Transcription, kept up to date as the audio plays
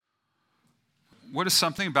what is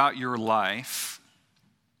something about your life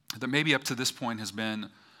that maybe up to this point has been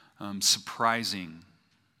surprising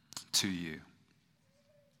to you?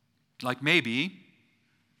 Like maybe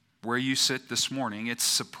where you sit this morning, it's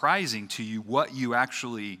surprising to you what you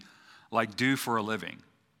actually like do for a living,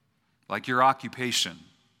 like your occupation,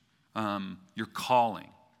 your calling.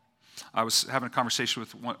 I was having a conversation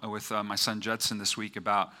with my son Judson this week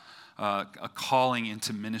about a calling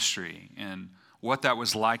into ministry and what that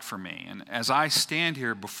was like for me. And as I stand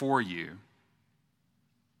here before you,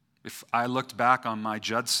 if I looked back on my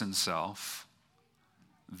Judson self,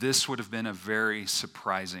 this would have been a very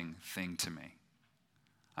surprising thing to me.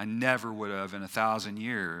 I never would have in 1,000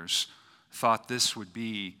 years thought this would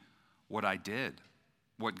be what I did,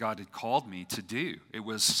 what God had called me to do. It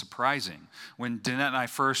was surprising. When Danette and I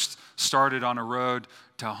first started on a road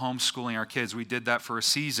to homeschooling our kids, we did that for a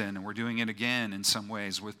season, and we're doing it again in some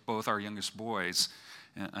ways with both our youngest boys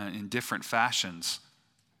in different fashions.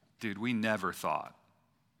 Dude, we never thought.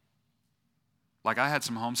 Like, I had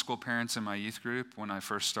some homeschool parents in my youth group when I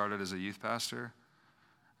first started as a youth pastor,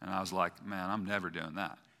 and I was like, man, I'm never doing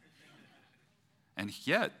that. And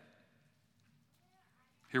yet,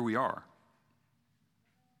 here we are.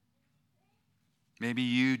 Maybe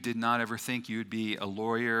you did not ever think you'd be a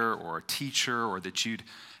lawyer or a teacher or that you'd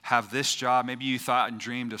have this job. Maybe you thought and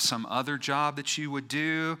dreamed of some other job that you would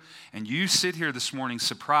do, and you sit here this morning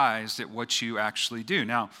surprised at what you actually do.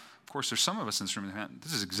 Now, of course, there's some of us in this room that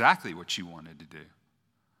this is exactly what you wanted to do.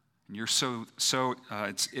 And you're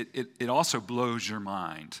it also blows your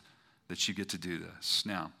mind that you get to do this.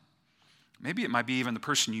 Now, maybe it might be even the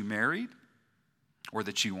person you married, or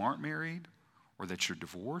that you aren't married, or that you're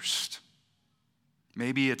divorced.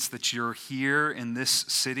 Maybe it's that you're here in this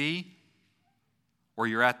city, or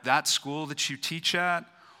you're at that school that you teach at,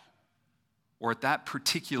 or at that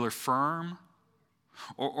particular firm.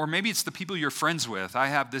 Or maybe it's the people you're friends with. I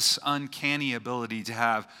have this uncanny ability to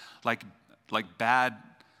have like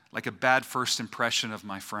a bad first impression of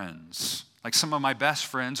my friends. Like some of my best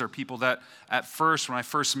friends are people that at first, when I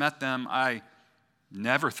first met them, I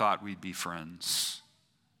never thought we'd be friends.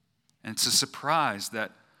 And it's a surprise that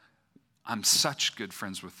I'm such good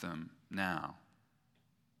friends with them now.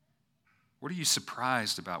 What are you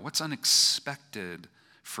surprised about? What's unexpected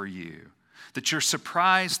for you? That you're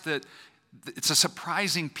surprised that it's a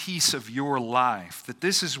surprising piece of your life, that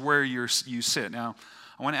this is where you sit. Now,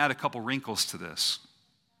 I want to add a couple wrinkles to this.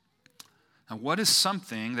 Now, what is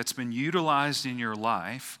something that's been utilized in your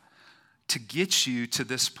life to get you to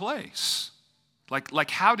this place?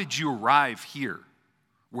 Like how did you arrive here?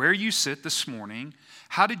 Where you sit this morning,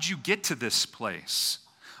 how did you get to this place?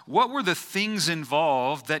 What were the things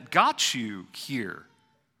involved that got you here?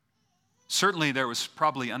 Certainly there was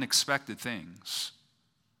probably unexpected things.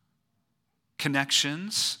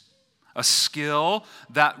 Connections, a skill,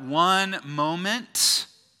 that one moment.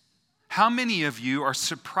 How many of you are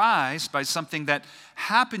surprised by something that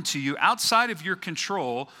happened to you outside of your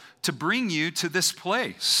control to bring you to this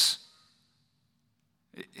place?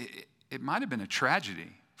 It might have been a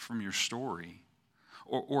tragedy from your story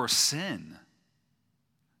or a sin.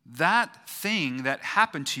 That thing that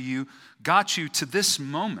happened to you got you to this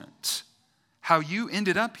moment, how you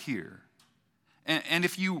ended up here. And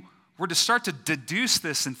if you were to start to deduce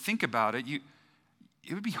this and think about it,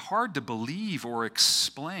 it would be hard to believe or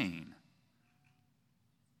explain.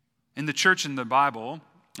 In the church in the Bible,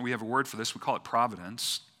 we have a word for this, we call it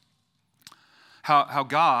providence. How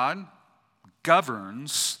God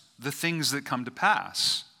governs the things that come to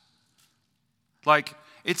pass. Like,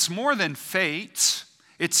 it's more than fate.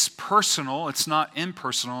 It's personal. It's not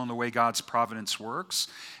impersonal in the way God's providence works.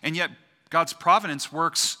 And yet, God's providence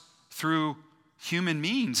works through human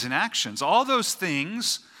means and actions. All those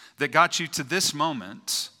things that got you to this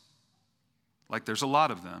moment, like there's a lot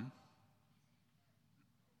of them,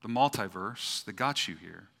 the multiverse that got you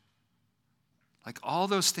here. Like all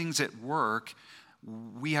those things at work,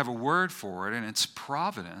 we have a word for it, and it's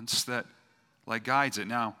providence that like guides it.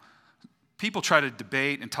 Now, people try to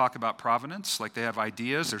debate and talk about providence, like they have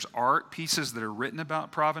ideas. There's art pieces that are written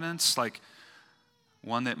about providence, like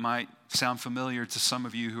one that might sound familiar to some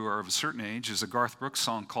of you who are of a certain age is a Garth Brooks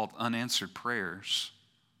song called Unanswered Prayers.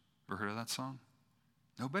 Ever heard of that song?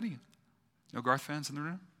 Nobody? No Garth fans in the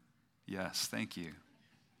room? Yes, thank you.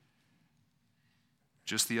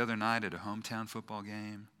 Just the other night at a hometown football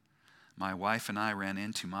game, my wife and I ran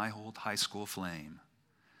into my old high school flame.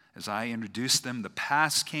 As I introduced them, the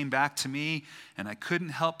past came back to me, and I couldn't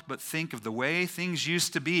help but think of the way things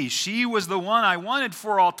used to be. She was the one I wanted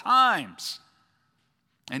for all times.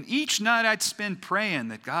 And each night I'd spend praying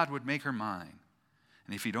that God would make her mine.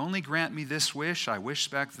 And if he'd only grant me this wish I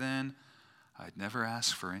wished back then, I'd never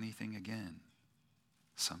ask for anything again.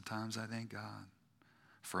 Sometimes I thank God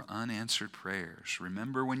for unanswered prayers.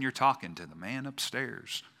 Remember when you're talking to the man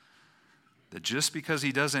upstairs that just because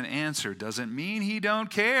he doesn't answer doesn't mean he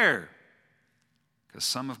don't care. Because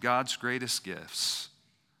some of God's greatest gifts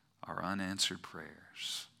are unanswered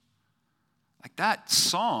prayers. Like that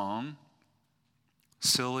song,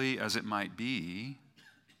 silly as it might be,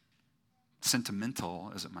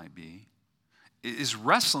 sentimental as it might be, is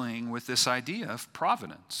wrestling with this idea of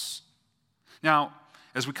providence. Now,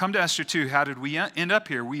 as we come to Esther 2, how did we end up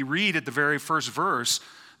here? We read at the very first verse,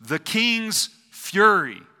 the king's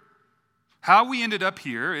fury. How we ended up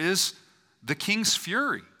here is the king's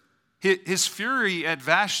fury. His fury at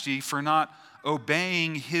Vashti for not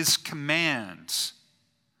obeying his commands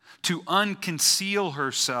to unconceal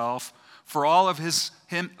herself for all of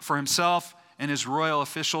for himself and his royal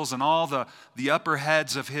officials and all the upper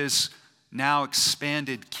heads of his now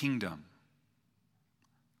expanded kingdom.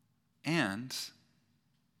 And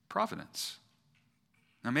providence.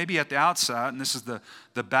 Now maybe at the outset, and this is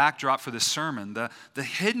the backdrop for this sermon, the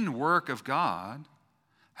hidden work of God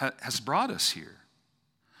has brought us here.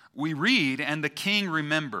 We read, and the king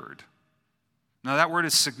remembered. Now that word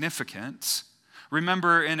is significant.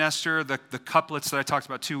 Remember in Esther, the couplets that I talked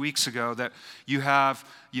about 2 weeks ago, that you have,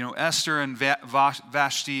 Esther and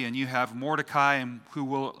Vashti, and you have Mordecai, and who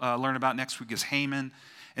we'll learn about next week is Haman,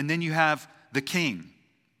 and then you have the king.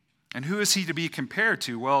 And who is he to be compared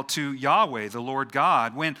to? Well, to Yahweh, the Lord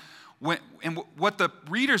God. And what the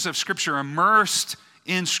readers of Scripture, immersed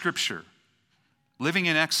in Scripture, living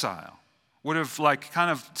in exile, would have kind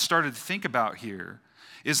of started to think about here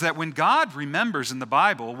is that when God remembers in the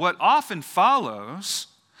Bible, what often follows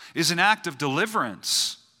is an act of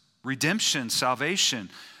deliverance, redemption, salvation.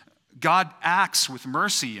 God acts with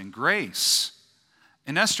mercy and grace.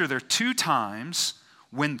 In Esther, there are 2 times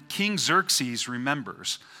when King Xerxes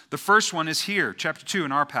remembers. The first one is here, chapter 2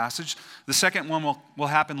 in our passage. The second one will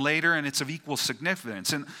happen later, and it's of equal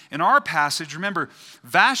significance. And in our passage, remember,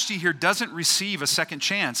 Vashti here doesn't receive a second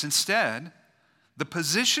chance. Instead, the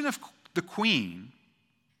position of the queen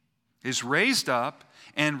is raised up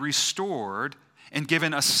and restored and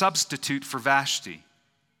given a substitute for Vashti.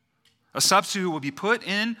 A substitute will be put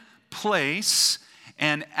in place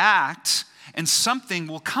and act, and something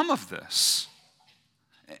will come of this.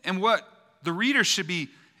 And what the reader should be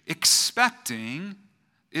expecting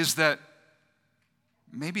is that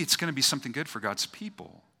maybe it's going to be something good for God's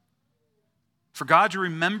people. For God to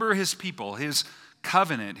remember his people, his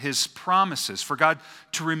covenant, his promises, for God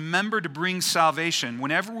to remember to bring salvation.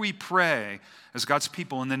 Whenever we pray as God's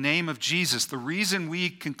people in the name of Jesus, the reason we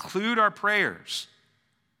conclude our prayers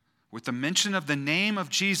with the mention of the name of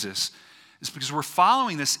Jesus is because we're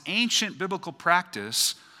following this ancient biblical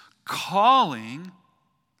practice calling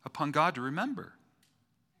upon God to remember.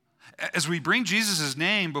 As we bring Jesus'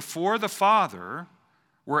 name before the Father,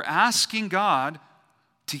 we're asking God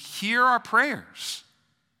to hear our prayers.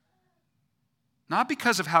 Not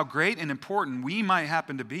because of how great and important we might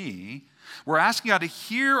happen to be. We're asking God to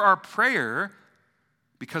hear our prayer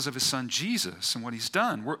because of his son Jesus and what he's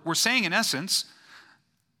done. We're saying in essence,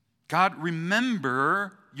 God,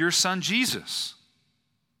 remember your son Jesus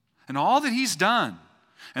and all that he's done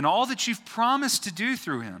and all that you've promised to do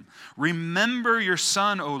through him. Remember your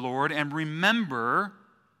son, O Lord, and remember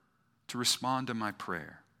to respond to my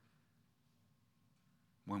prayer.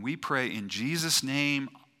 When we pray in Jesus' name,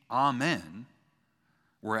 amen,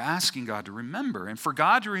 we're asking God to remember. And for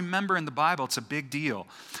God to remember in the Bible, it's a big deal.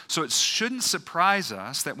 So it shouldn't surprise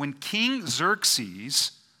us that when King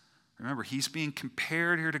Xerxes, remember, he's being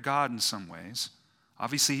compared here to God in some ways.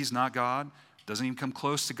 Obviously, he's not God, doesn't even come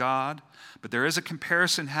close to God, but there is a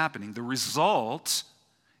comparison happening. The result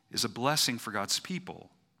is a blessing for God's people.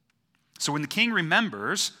 So when the king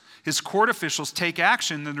remembers, his court officials take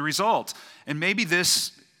action in the result. And maybe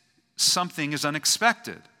this something is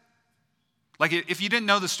unexpected. Like if you didn't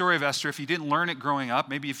know the story of Esther, if you didn't learn it growing up,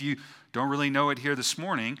 maybe if you don't really know it here this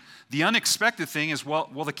morning, the unexpected thing is, well,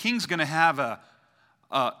 the king's going to have a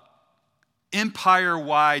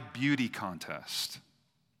empire-wide beauty contest,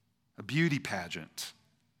 a beauty pageant.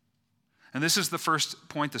 And this is the first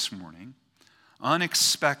point this morning. The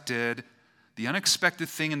unexpected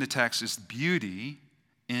thing in the text is beauty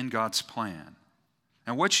in God's plan.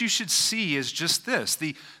 And what you should see is just this,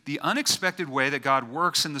 the unexpected way that God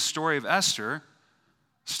works in the story of Esther,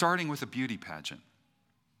 starting with a beauty pageant.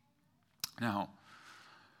 Now,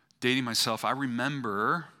 dating myself, I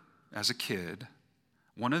remember as a kid,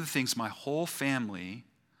 one of the things my whole family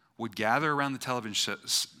would gather around the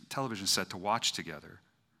television set to watch together,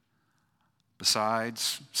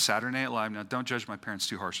 besides Saturday Night Live. Now, don't judge my parents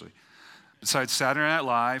too harshly. besides Saturday Night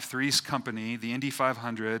Live, Three's Company, the Indy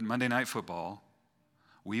 500, Monday Night Football,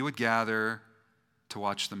 we would gather to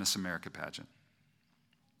watch the Miss America pageant.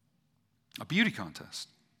 A beauty contest.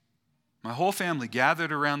 My whole family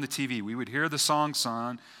gathered around the TV. We would hear the song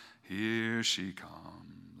sung, "Here she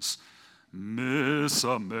comes, Miss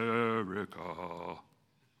America."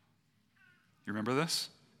 You remember this?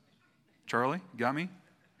 Charlie, you got me?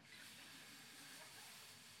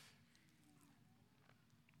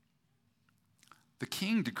 The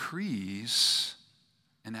king decrees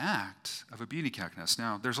an act of a beauty contest.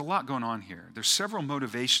 Now, there's a lot going on here. There's several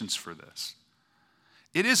motivations for this.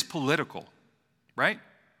 It is political, right?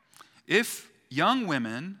 If young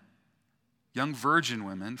women, young virgin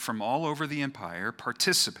women from all over the empire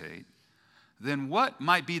participate, then what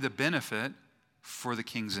might be the benefit for the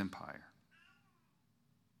king's empire?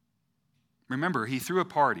 Remember, he threw a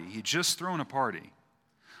party. He'd just thrown a party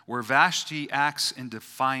where Vashti acts in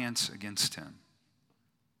defiance against him.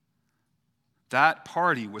 That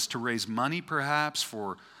party was to raise money, perhaps,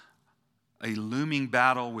 for a looming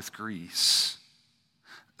battle with Greece.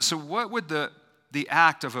 So what would the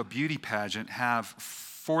act of a beauty pageant have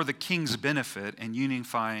for the king's benefit in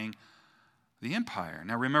unifying the empire?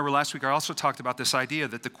 Now, remember last week I also talked about this idea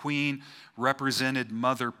that the queen represented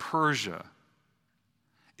Mother Persia.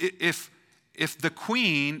 If the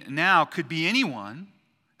queen now could be anyone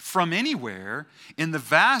from anywhere in the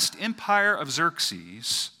vast empire of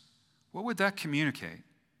Xerxes, what would that communicate?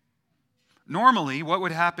 Normally, what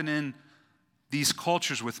would happen in these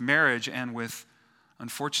cultures with marriage and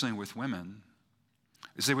unfortunately with women,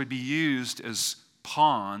 is they would be used as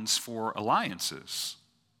pawns for alliances.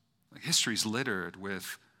 History's littered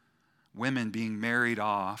with women being married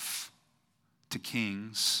off to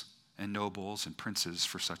kings and nobles and princes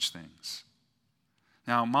for such things.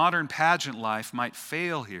 Now, modern pageant life might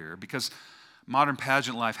fail here because modern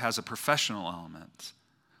pageant life has a professional element.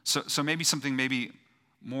 So maybe something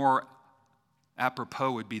more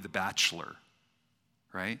apropos would be The Bachelor,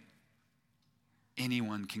 right?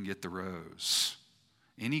 Anyone can get the rose.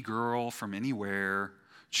 Any girl from anywhere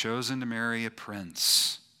chosen to marry a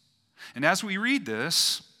prince. And as we read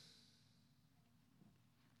this,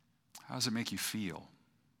 how does it make you feel?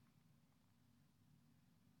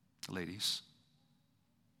 Ladies.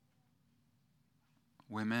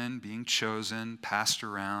 Women being chosen, passed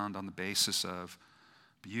around on the basis of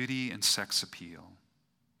beauty and sex appeal.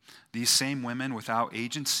 These same women without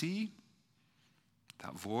agency,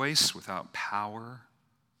 without voice, without power,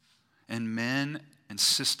 and men and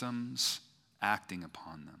systems acting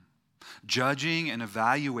upon them, judging and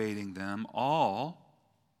evaluating them all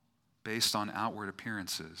based on outward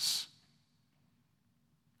appearances.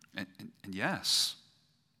 And yes,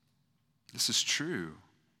 this is true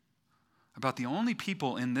about the only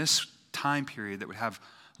people in this time period that would have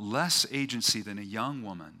less agency than a young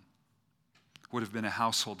woman would have been a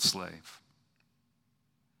household slave.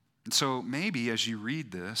 And so maybe as you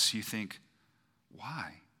read this, you think,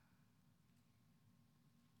 why?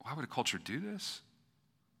 Why would a culture do this?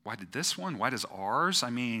 Why did this one? Why does ours? I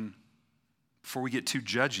mean, before we get too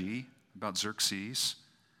judgy about Xerxes,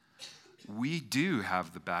 we do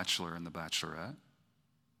have the Bachelor and the Bachelorette.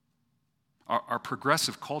 Our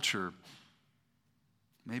progressive culture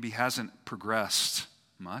maybe hasn't progressed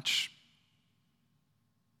much.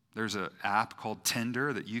 There's an app called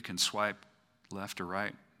Tinder that you can swipe left or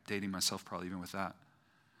right. Dating myself probably even with that.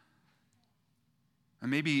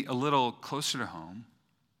 And maybe a little closer to home,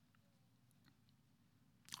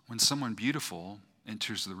 when someone beautiful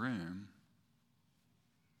enters the room,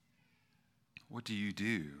 what do you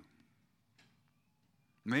do?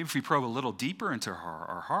 Maybe if we probe a little deeper into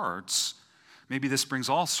our hearts, maybe this brings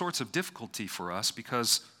all sorts of difficulty for us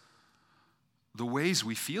because the ways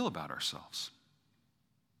we feel about ourselves,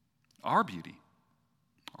 our beauty,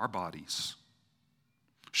 our bodies.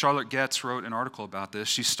 Charlotte Getz wrote an article about this.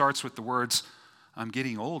 She starts with the words, "I'm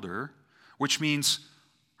getting older," which means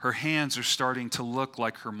her hands are starting to look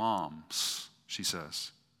like her mom's, she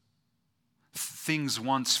says. Things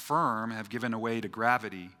once firm have given way to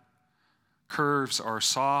gravity. Curves are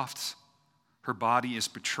soft. Her body is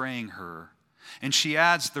betraying her. And she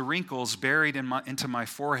adds, the wrinkles buried into my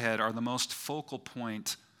forehead are the most focal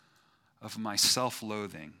point of my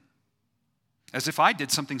self-loathing. As if I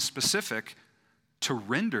did something specific to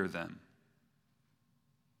render them.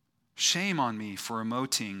 Shame on me for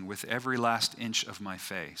emoting with every last inch of my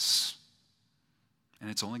face. And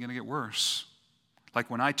it's only going to get worse. Like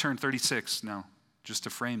when I turned 36, now, just to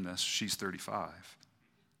frame this, she's 35.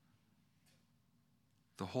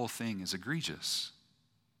 The whole thing is egregious.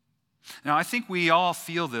 Now, I think we all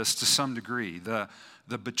feel this to some degree. The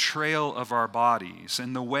the betrayal of our bodies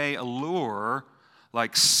and the way allure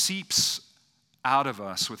like seeps out of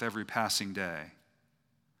us with every passing day.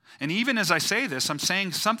 And even as I say this, I'm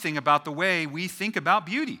saying something about the way we think about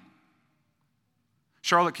beauty.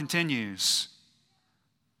 Charlotte continues,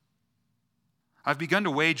 I've begun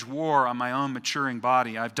to wage war on my own maturing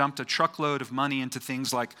body. I've dumped a truckload of money into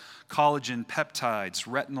things like collagen peptides,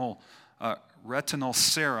 retinol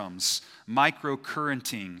serums,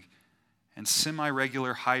 microcurrenting, and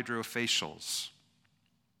semi-regular hydrofacials.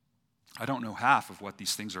 I don't know half of what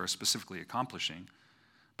these things are specifically accomplishing,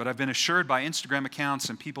 but I've been assured by Instagram accounts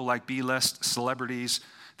and people like B-list celebrities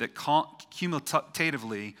that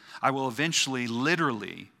cumulatively I will eventually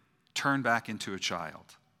literally turn back into a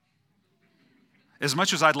child. As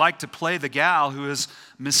much as I'd like to play the gal who is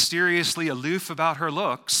mysteriously aloof about her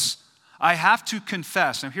looks, I have to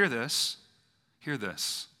confess, now hear this,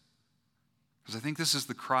 because I think this is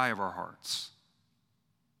the cry of our hearts.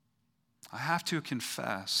 I have to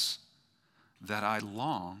confess that I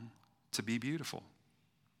long to be beautiful.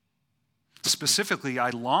 Specifically,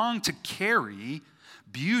 I long to carry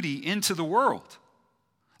beauty into the world.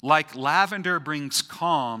 Like lavender brings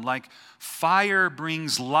calm, like fire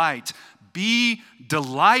brings light. Be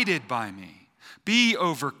delighted by me. Be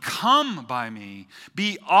overcome by me.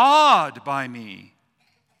 Be awed by me.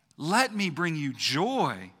 Let me bring you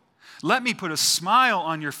joy. Let me put a smile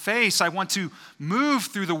on your face. I want to move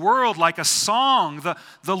through the world like a song.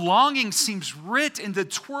 The longing seems writ in the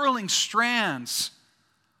twirling strands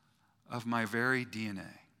of my very DNA.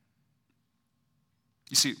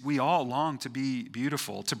 You see, we all long to be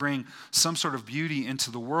beautiful, to bring some sort of beauty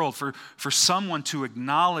into the world, for someone to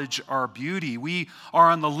acknowledge our beauty. We are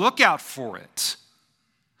on the lookout for it.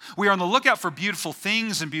 We are on the lookout for beautiful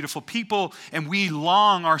things and beautiful people, and we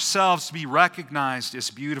long ourselves to be recognized as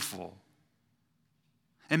beautiful.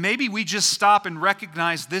 And maybe we just stop and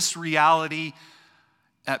recognize this reality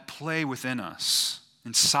at play within us,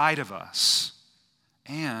 inside of us.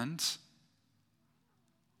 And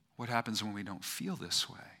what happens when we don't feel this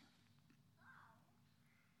way?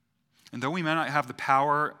 And though we may not have the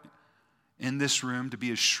power in this room to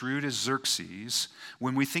be as shrewd as Xerxes,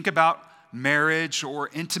 when we think about marriage or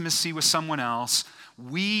intimacy with someone else,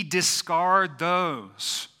 we discard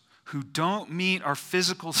those who don't meet our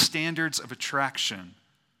physical standards of attraction.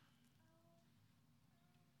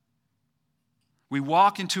 We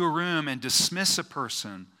walk into a room and dismiss a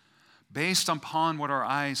person based upon what our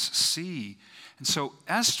eyes see. And so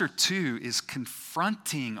Esther 2 is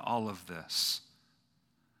confronting all of this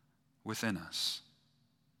within us.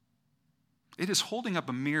 It is holding up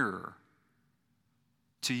a mirror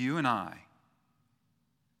to you and I.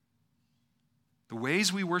 The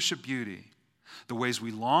ways we worship beauty, the ways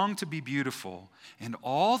we long to be beautiful, and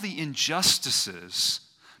all the injustices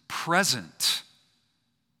present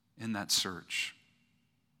in that search.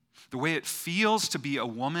 The way it feels to be a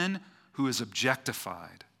woman who is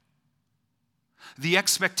objectified. The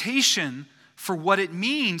expectation for what it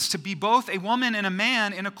means to be both a woman and a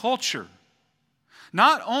man in a culture.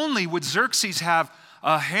 Not only would Xerxes have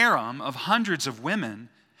a harem of hundreds of women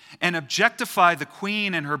and objectify the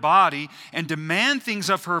queen and her body and demand things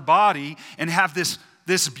of her body and have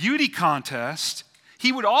this beauty contest,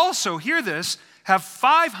 he would also, hear this, have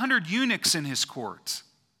 500 eunuchs in his court.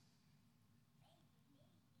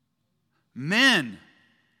 Men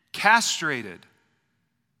castrated.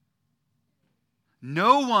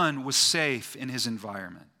 No one was safe in his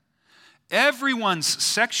environment. Everyone's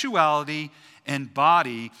sexuality and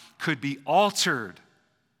body could be altered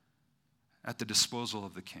at the disposal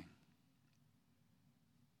of the king.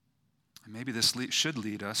 And maybe this should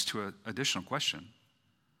lead us to an additional question.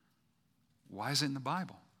 Why is it in the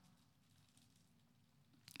Bible?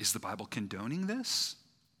 Is the Bible condoning this?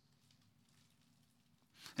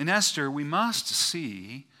 In Esther, we must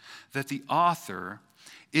see that the author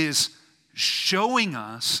is showing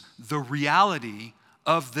us the reality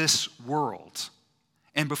of this world.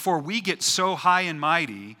 And before we get so high and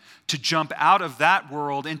mighty to jump out of that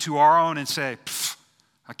world into our own and say,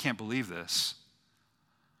 I can't believe this.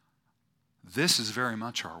 This is very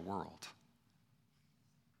much our world.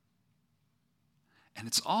 And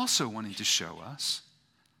it's also wanting to show us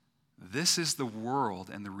this is the world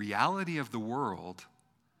and the reality of the world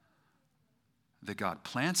that God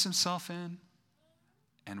plants himself in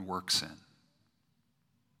and works in.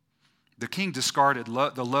 The king discarded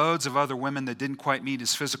the loads of other women that didn't quite meet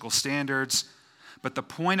his physical standards. But the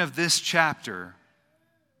point of this chapter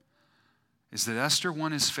is that Esther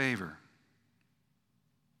won his favor.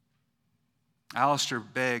 Alistair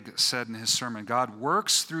Begg said in his sermon, God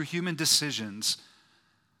works through human decisions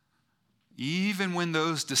even when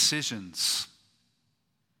those decisions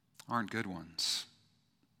aren't good ones.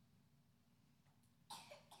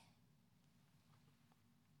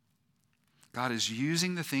 God is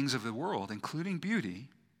using the things of the world, including beauty,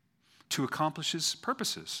 to accomplish his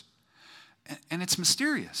purposes. And it's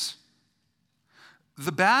mysterious.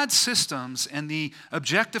 The bad systems and the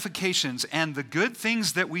objectifications and the good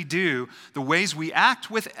things that we do, the ways we act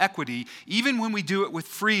with equity, even when we do it with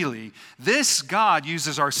freely, this God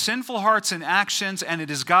uses our sinful hearts and actions, and it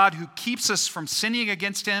is God who keeps us from sinning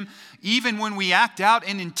against him, even when we act out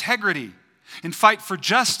in integrity and fight for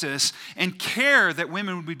justice and care that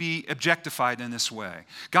women would be objectified in this way.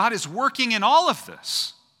 God is working in all of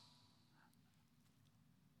this.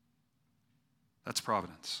 That's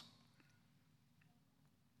providence.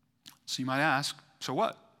 So you might ask, so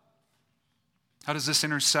what? How does this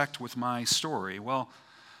intersect with my story? Well,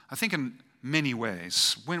 I think in many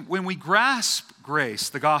ways. When we grasp grace,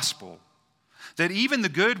 the gospel, that even the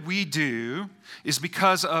good we do is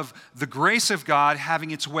because of the grace of God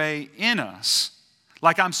having its way in us.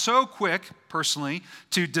 Like I'm so quick, personally,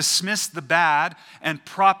 to dismiss the bad and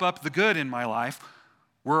prop up the good in my life.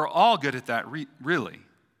 We're all good at that, really.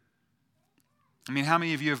 I mean, how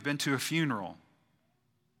many of you have been to a funeral?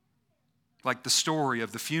 Like the story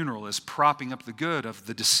of the funeral is propping up the good of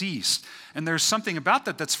the deceased. And there's something about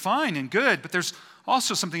that that's fine and good, but there's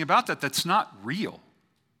also something about that that's not real.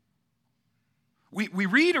 We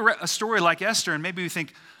read a story like Esther, and maybe we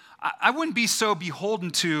think, I wouldn't be so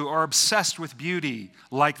beholden to or obsessed with beauty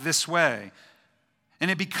like this way.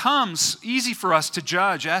 And it becomes easy for us to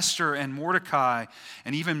judge Esther and Mordecai,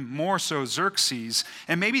 and even more so Xerxes.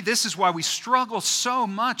 And maybe this is why we struggle so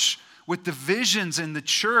much with divisions in the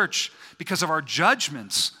church, because of our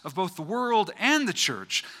judgments of both the world and the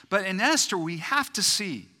church. But in Esther, we have to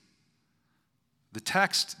see the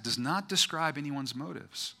text does not describe anyone's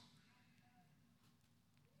motives.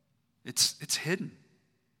 It's hidden.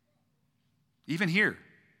 Even here,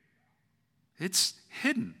 it's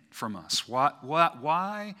hidden from us.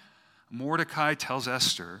 Why Mordecai tells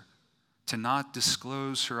Esther to not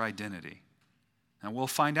disclose her identity. And we'll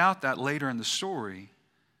find out that later in the story.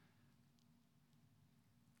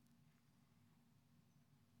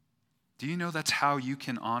 Do you know that's how you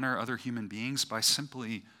can honor other human beings? By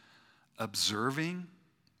simply observing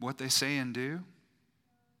what they say and do?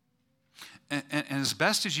 And as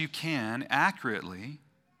best as you can, accurately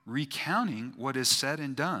recounting what is said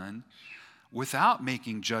and done without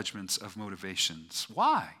making judgments of motivations.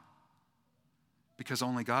 Why? Because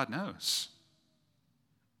only God knows.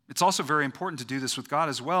 It's also very important to do this with God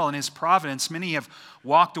as well. In his providence, many have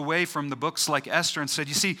walked away from the books like Esther and said,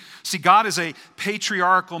 you see, God is a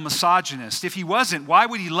patriarchal misogynist. If he wasn't, why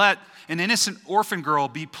would he let an innocent orphan girl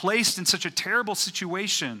be placed in such a terrible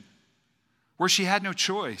situation where she had no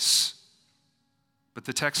choice? But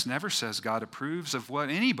the text never says God approves of what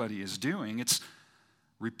anybody is doing. It's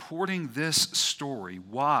reporting this story.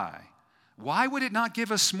 Why? Why would it not give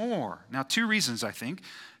us more? Now, two reasons, I think.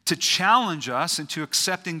 To challenge us into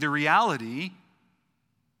accepting the reality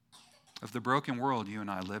of the broken world you and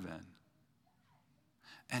I live in.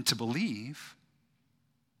 And to believe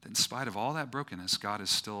that in spite of all that brokenness, God is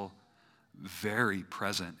still very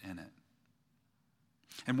present in it.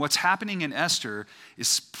 And what's happening in Esther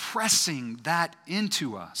is pressing that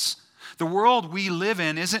into us. The world we live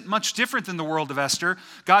in isn't much different than the world of Esther.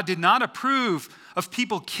 God did not approve of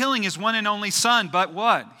people killing his one and only son, but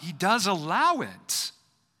what? He does allow it.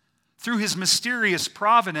 Through his mysterious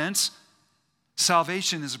providence,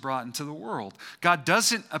 salvation is brought into the world. God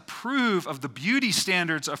doesn't approve of the beauty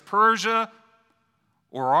standards of Persia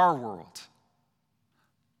or our world,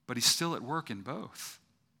 but he's still at work in both.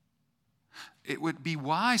 It would be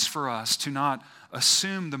wise for us to not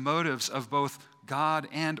assume the motives of both God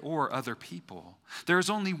and or other people. There is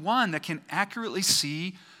only one that can accurately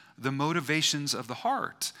see the motivations of the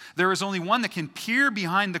heart. There is only one that can peer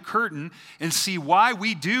behind the curtain and see why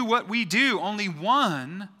we do what we do. Only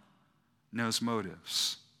one knows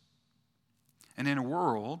motives. And in a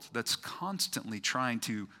world that's constantly trying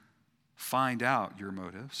to find out your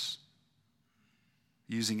motives,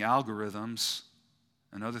 using algorithms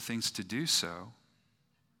and other things to do so,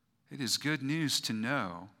 it is good news to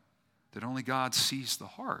know that only God sees the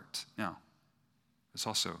heart. Now, it's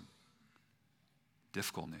also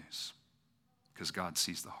difficult news, because God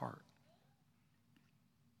sees the heart.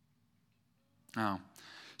 Now,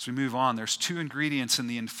 as we move on, there's two ingredients in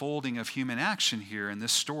the unfolding of human action here in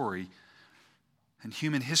this story and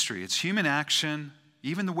human history. It's human action,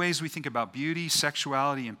 even the ways we think about beauty,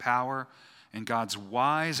 sexuality, and power, and God's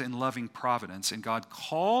wise and loving providence. And God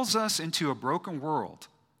calls us into a broken world,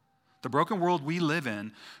 the broken world we live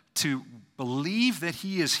in, to believe that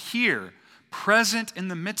he is here, present in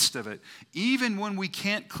the midst of it, even when we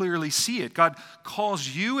can't clearly see it. God calls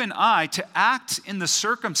you and I to act in the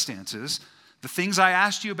circumstances, the things I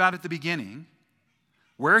asked you about at the beginning,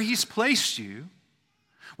 where he's placed you,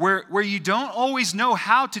 where you don't always know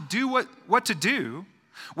how to do what to do,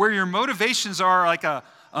 where your motivations are like a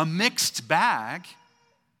mixed bag.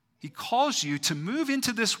 He calls you to move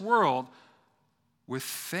into this world with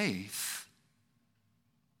faith.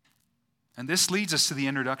 And this leads us to the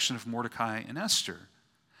introduction of Mordecai and Esther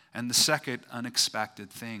and the second unexpected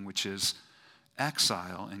thing, which is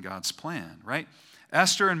exile in God's plan, right?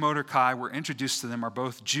 Esther and Mordecai, were introduced to them, are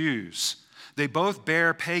both Jews. They both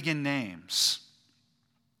bear pagan names.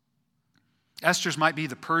 Esther's might be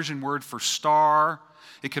the Persian word for star.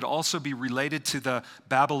 It could also be related to the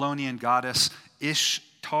Babylonian goddess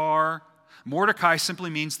Ishtar. Mordecai simply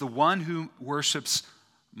means the one who worships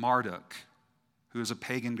Marduk, who is a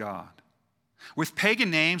pagan god. With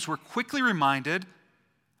pagan names, we're quickly reminded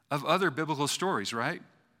of other biblical stories, right?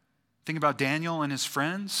 Think about Daniel and his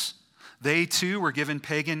friends. They too were given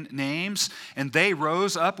pagan names, and they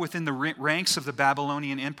rose up within the ranks of the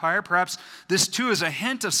Babylonian Empire. Perhaps this too is a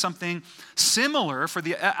hint of something similar for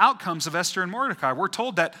the outcomes of Esther and Mordecai. We're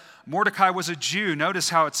told that Mordecai was a Jew. Notice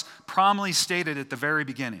how it's prominently stated at the very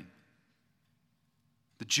beginning.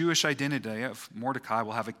 The Jewish identity of Mordecai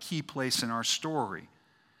will have a key place in our story.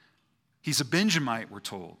 He's a Benjamite, we're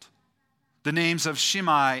told. The names of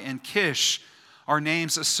Shimei and Kish are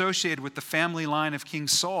names associated with the family line of King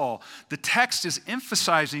Saul. The text is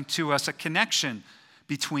emphasizing to us a connection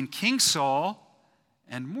between King Saul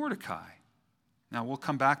and Mordecai. Now, we'll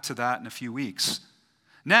come back to that in a few weeks.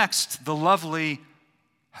 Next, the lovely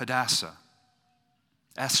Hadassah,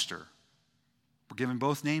 Esther. We're given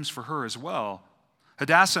both names for her as well.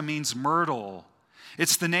 Hadassah means myrtle.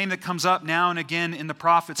 It's the name that comes up now and again in the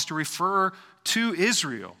prophets to refer to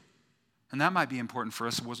Israel. And that might be important for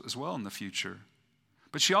us as well in the future.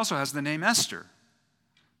 But she also has the name Esther.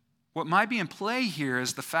 What might be in play here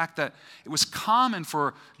is the fact that it was common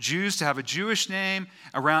for Jews to have a Jewish name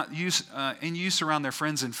in use around their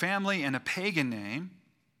friends and family, and a pagan name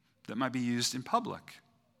that might be used in public.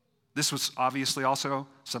 This was obviously also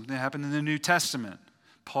something that happened in the New Testament.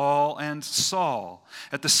 Paul and Saul.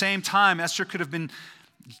 At the same time, Esther could have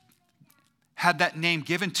had that name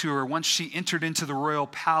given to her once she entered into the royal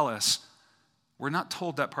palace. We're not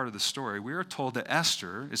told that part of the story. We are told that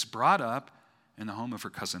Esther is brought up in the home of her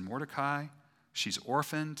cousin Mordecai. She's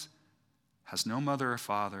orphaned, has no mother or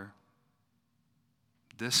father.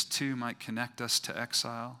 This too might connect us to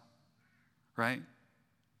exile, right?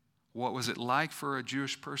 What was it like for a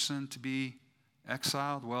Jewish person to be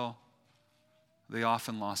exiled? Well, they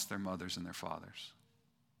often lost their mothers and their fathers.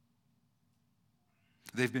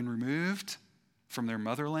 They've been removed from their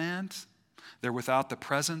motherland. They're without the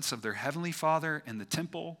presence of their heavenly Father in the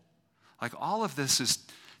temple. Like, all of this is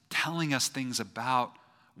telling us things about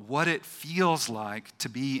what it feels like to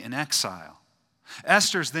be in exile.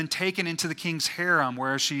 Esther's then taken into the king's harem,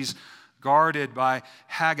 where she's guarded by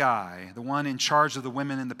Haggai, the one in charge of the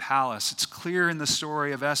women in the palace. It's clear in the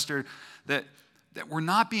story of Esther that we're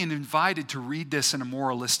not being invited to read this in a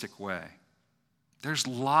moralistic way. There's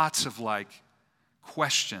lots of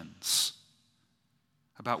questions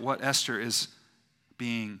about what Esther is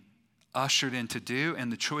being ushered in to do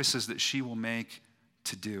and the choices that she will make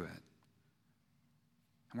to do it.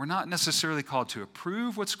 And we're not necessarily called to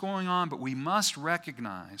approve what's going on, but we must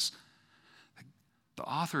recognize that the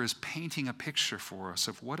author is painting a picture for us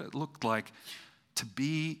of what it looked like to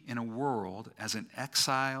be in a world as an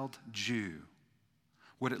exiled Jew.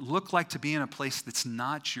 What it looked like to be in a place that's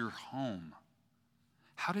not your home.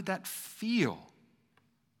 How did that feel?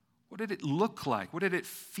 What did it look like? What did it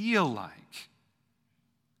feel like?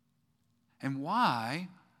 And why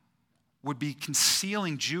would be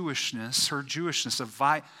concealing Jewishness, her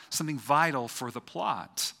Jewishness, something vital for the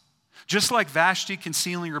plot? Just like Vashti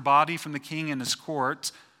concealing her body from the king and his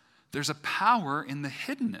court, there's a power in the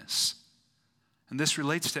hiddenness. And this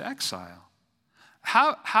relates to exile.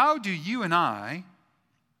 How do you and I,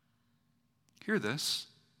 hear this,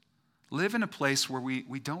 live in a place where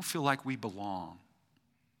we don't feel like we belong?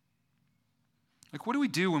 Like, what do we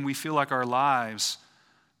do when we feel like our lives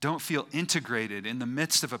don't feel integrated in the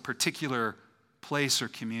midst of a particular place or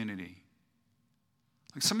community?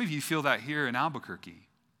 Like, some of you feel that here in Albuquerque.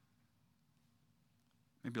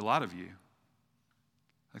 Maybe a lot of you.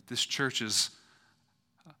 Like, this church is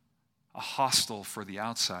a hostel for the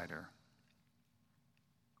outsider.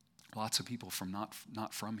 Lots of people from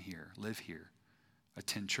not from here live here,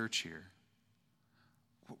 attend church here.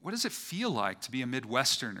 What does it feel like to be a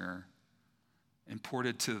Midwesterner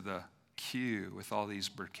imported to the queue with all these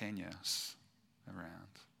burqueños? around,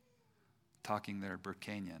 talking their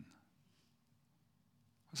Burkanian.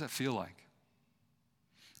 What does that feel like?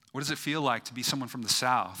 What does it feel like to be someone from the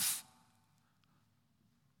South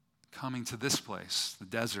coming to this place, the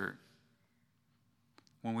desert?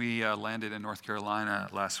 When we landed in North Carolina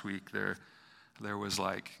last week, there was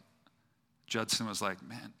like, Judson was like,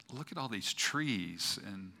 man, look at all these trees.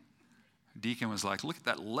 And Deacon was like, look at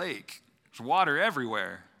that lake. There's water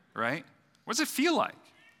everywhere, right? What does it feel like?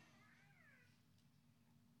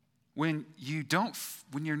 When you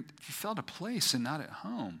felt a place and not at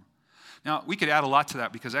home. Now, we could add a lot to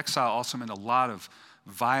that because exile also meant a lot of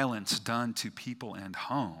violence done to people and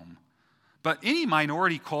home. But any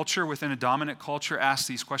minority culture within a dominant culture asks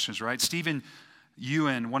these questions, right? Stephen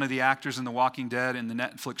Ewan, one of the actors in The Walking Dead and the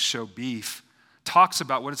Netflix show Beef, talks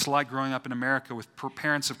about what it's like growing up in America with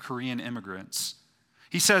parents of Korean immigrants.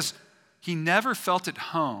 He says he never felt at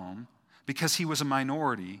home because he was a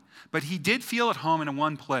minority, but he did feel at home in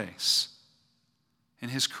one place, in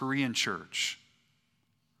his Korean church.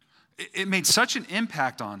 It made such an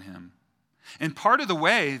impact on him. And part of the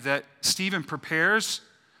way that Stephen prepares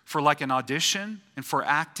for like an audition and for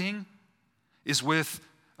acting is with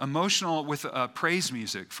praise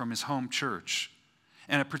music from his home church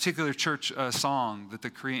and a particular church song that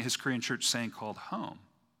his Korean church sang called Home.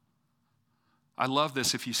 I love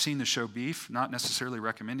this. If you've seen the show Beef, not necessarily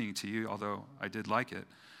recommending it to you, although I did like it,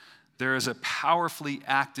 there is a powerfully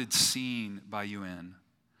acted scene by Yuen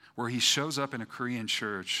where he shows up in a Korean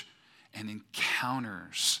church and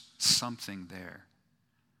encounters something there.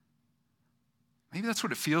 Maybe that's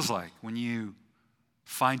what it feels like when you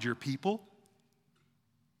find your people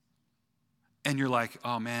and you're like,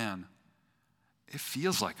 oh man, it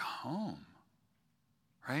feels like home,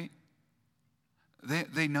 right?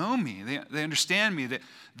 They know me. They understand me.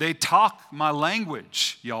 They talk my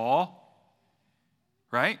language, y'all,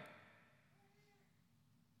 right?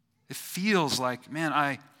 It feels like, man,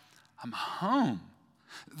 I'm home.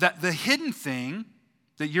 That the hidden thing,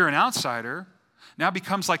 that you're an outsider, now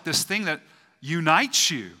becomes like this thing that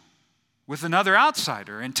unites you with another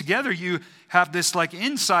outsider. And together you have this like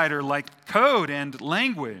insider like code and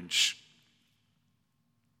language.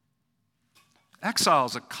 Exile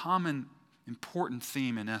is a common, important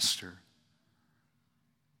theme in Esther.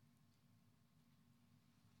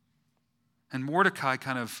 And Mordecai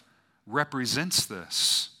kind of represents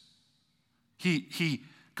this. He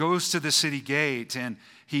goes to the city gate and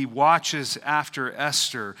he watches after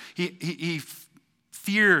Esther. He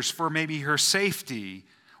fears for maybe her safety,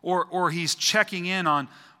 or he's checking in on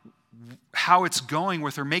how it's going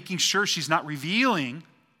with her, making sure she's not revealing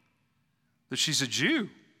that she's a Jew.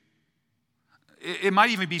 It might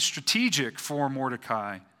even be strategic for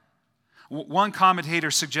Mordecai. One commentator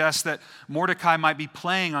suggests that Mordecai might be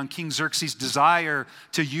playing on King Xerxes' desire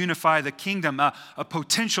to unify the kingdom, a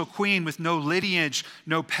potential queen with no lineage,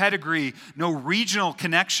 no pedigree, no regional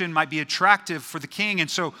connection might be attractive for the king. And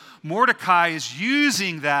so Mordecai is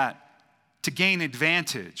using that to gain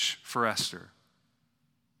advantage for Esther.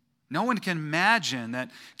 No one can imagine that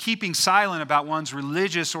keeping silent about one's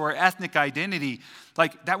religious or ethnic identity,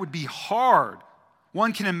 like that would be hard.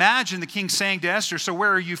 One can imagine the king saying to Esther, so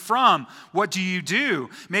where are you from? What do you do?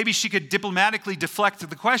 Maybe she could diplomatically deflect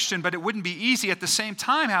the question, but it wouldn't be easy. At the same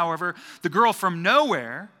time, however, the girl from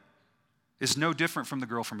nowhere is no different from the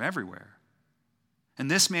girl from everywhere. And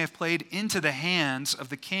this may have played into the hands of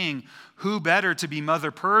the king. Who better to be Mother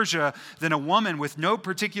Persia than a woman with no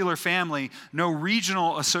particular family, no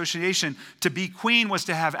regional association? To be queen was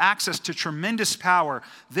to have access to tremendous power.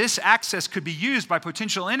 This access could be used by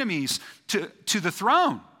potential enemies to the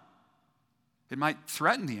throne. It might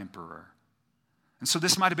threaten the emperor. And so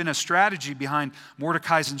this might have been a strategy behind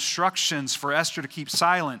Mordecai's instructions for Esther to keep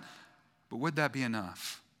silent. But would that be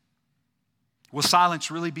enough? Will silence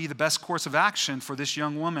really be the best course of action for this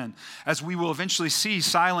young woman? As we will eventually see,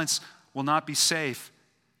 silence will not be safe.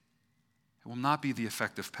 It will not be the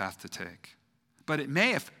effective path to take. But it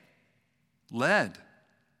may have led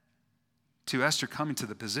to Esther coming to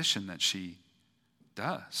the position that she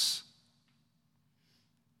does.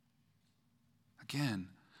 Again,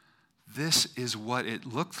 this is what it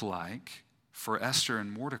looked like for Esther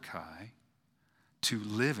and Mordecai to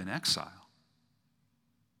live in exile.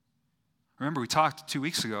 Remember, we talked 2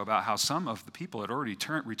 weeks ago about how some of the people had already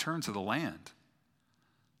returned to the land,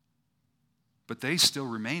 but they still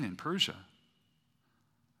remain in Persia.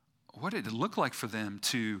 What did it look like for them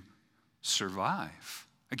to survive?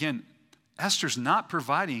 Again, Esther's not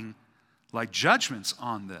providing like judgments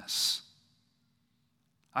on this.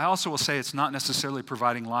 I also will say it's not necessarily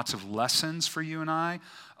providing lots of lessons for you and I,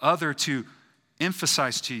 other to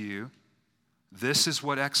emphasize to you, this is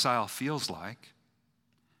what exile feels like.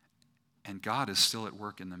 and God is still at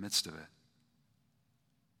work in the midst of it.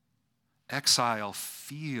 Exile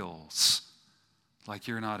feels like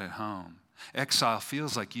you're not at home. Exile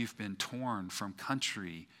feels like you've been torn from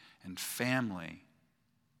country and family.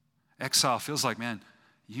 Exile feels like, man,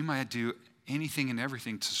 you might do anything and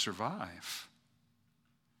everything to survive.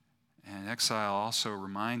 And exile also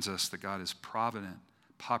reminds us that God is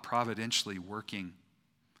providentially working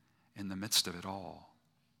in the midst of it all.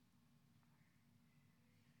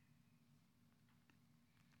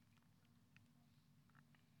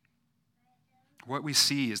 What we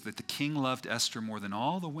see is that the king loved Esther more than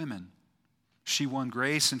all the women. She won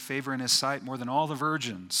grace and favor in his sight more than all the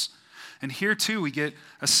virgins. And here too we get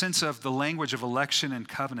a sense of the language of election and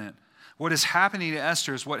covenant. What is happening to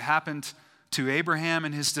Esther is what happened to Abraham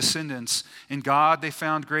and his descendants. In God they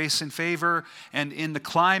found grace and favor, and in the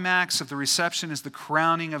climax of the reception is the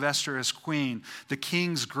crowning of Esther as queen. The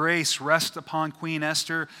king's grace rests upon Queen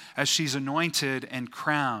Esther as she's anointed and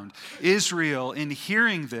crowned. Israel, in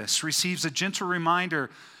hearing this, receives a gentle reminder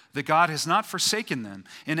that God has not forsaken them.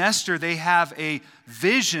 In Esther, they have a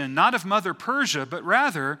vision, not of Mother Persia, but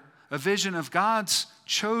rather a vision of God's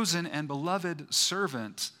chosen and beloved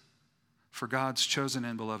servant for God's chosen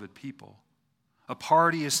and beloved people. A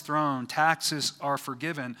party is thrown, taxes are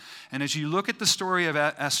forgiven. And as you look at the story of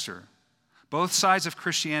Esther, both sides of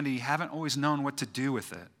Christianity haven't always known what to do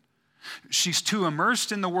with it. She's too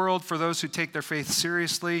immersed in the world for those who take their faith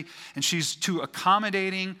seriously, and she's too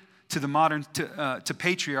accommodating to the modern to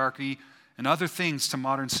patriarchy and other things to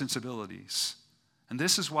modern sensibilities. And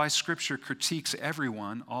this is why Scripture critiques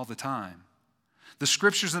everyone all the time. The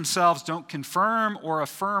Scriptures themselves don't confirm or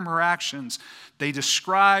affirm her actions. They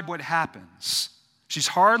describe what happens. She's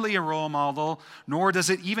hardly a role model, nor does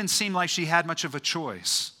it even seem like she had much of a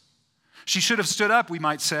choice. She should have stood up, we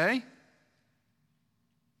might say,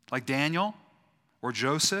 like Daniel or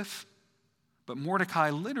Joseph. But Mordecai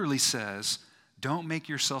literally says, don't make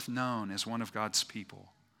yourself known as one of God's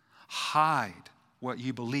people. Hide what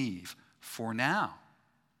you believe for now.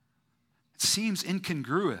 It seems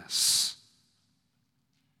incongruous.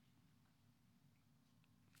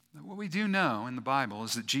 What we do know in the Bible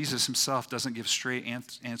is that Jesus himself doesn't give straight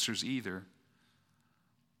answers either.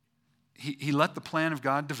 He let the plan of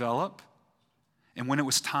God develop, and when it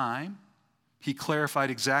was time, he clarified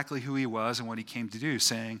exactly who he was and what he came to do,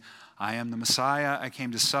 saying, I am the Messiah, I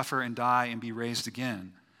came to suffer and die and be raised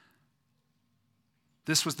again.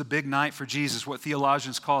 This was the big night for Jesus, what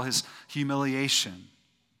theologians call his humiliation.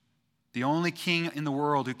 The only king in the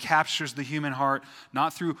world who captures the human heart,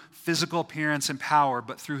 not through physical appearance and power,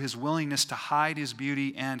 but through his willingness to hide his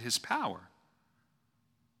beauty and his power.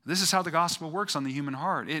 This is how the gospel works on the human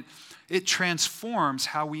heart. It transforms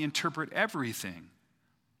how we interpret everything.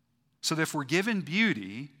 So that if we're given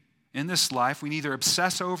beauty in this life, we neither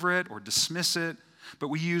obsess over it or dismiss it, but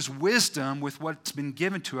we use wisdom with what's been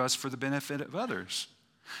given to us for the benefit of others.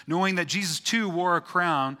 Knowing that Jesus too wore a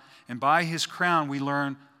crown, and by his crown we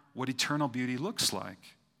learn what eternal beauty looks like.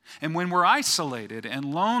 And when we're isolated and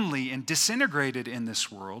lonely and disintegrated in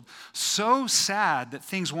this world, so sad that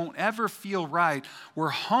things won't ever feel right, we're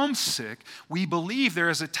homesick, we believe there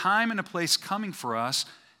is a time and a place coming for us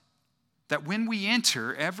that when we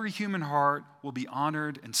enter, every human heart will be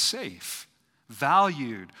honored and safe,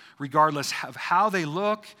 valued, regardless of how they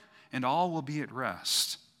look, and all will be at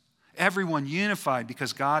rest. Everyone unified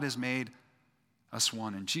because God has made us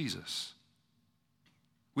one in Jesus.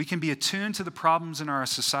 We can be attuned to the problems in our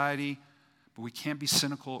society, but we can't be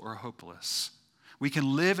cynical or hopeless. We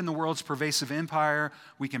can live in the world's pervasive empire.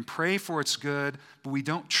 We can pray for its good, but we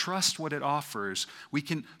don't trust what it offers. We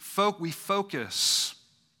focus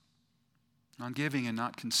on giving and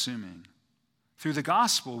not consuming. Through the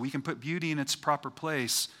gospel, we can put beauty in its proper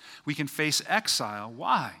place. We can face exile.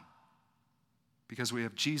 Why? Because we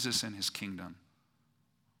have Jesus and his kingdom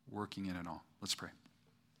working in it all. Let's pray.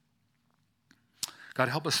 God,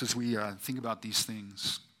 help us as we think about these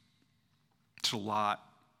things. There's a lot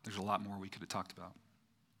more we could have talked about.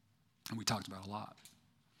 And we talked about a lot.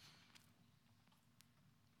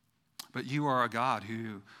 But you are a God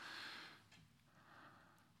who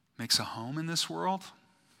makes a home in this world,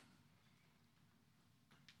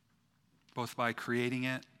 both by creating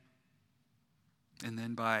it and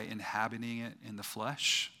then by inhabiting it in the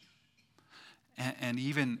flesh, and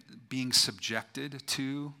even being subjected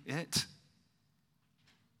to it.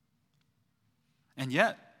 And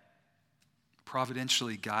yet,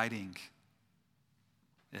 providentially guiding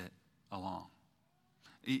it along.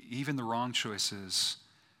 Even the wrong choices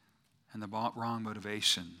and the wrong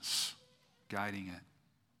motivations, guiding it.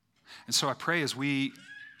 And so I pray as we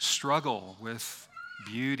struggle with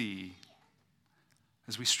beauty,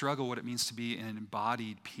 as we struggle what it means to be an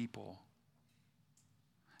embodied people,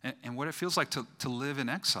 and what it feels like to live in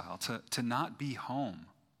exile, to not be home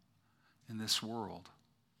in this world,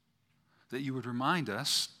 that you would remind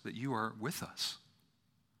us that you are with us,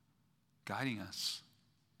 guiding us,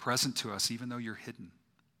 present to us, even though you're hidden.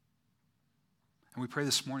 And we pray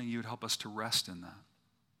this morning you would help us to rest in that,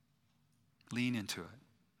 lean into it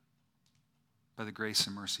by the grace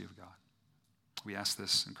and mercy of God. We ask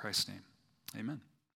this in Christ's name. Amen.